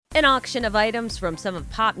An auction of items from some of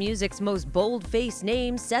pop music's most bold-faced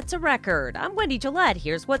names sets a record. I'm Wendy Gillette.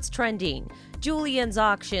 Here's what's trending. Julien's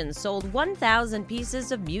Auction sold 1,000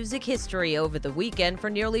 pieces of music history over the weekend for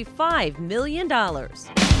nearly $5 million.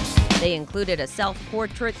 They included a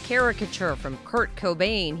self-portrait caricature from Kurt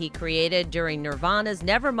Cobain he created during Nirvana's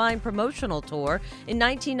Nevermind promotional tour in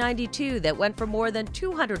 1992 that went for more than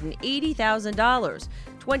 $280,000,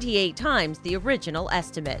 28 times the original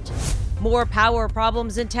estimate. More power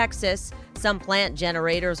problems in Texas. Some plant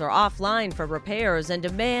generators are offline for repairs and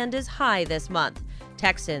demand is high this month.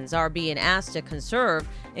 Texans are being asked to conserve,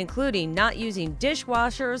 including not using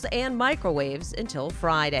dishwashers and microwaves until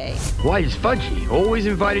Friday. Why is Fudgy always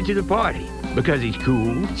invited to the party? Because he's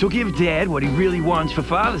cool, so give Dad what he really wants for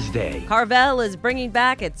Father's Day. Carvel is bringing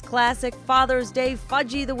back its classic Father's Day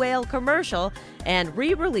Fudgy the Whale commercial and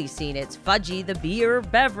re-releasing its Fudgy the Beer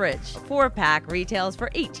beverage. 4-pack retails for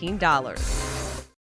 $18.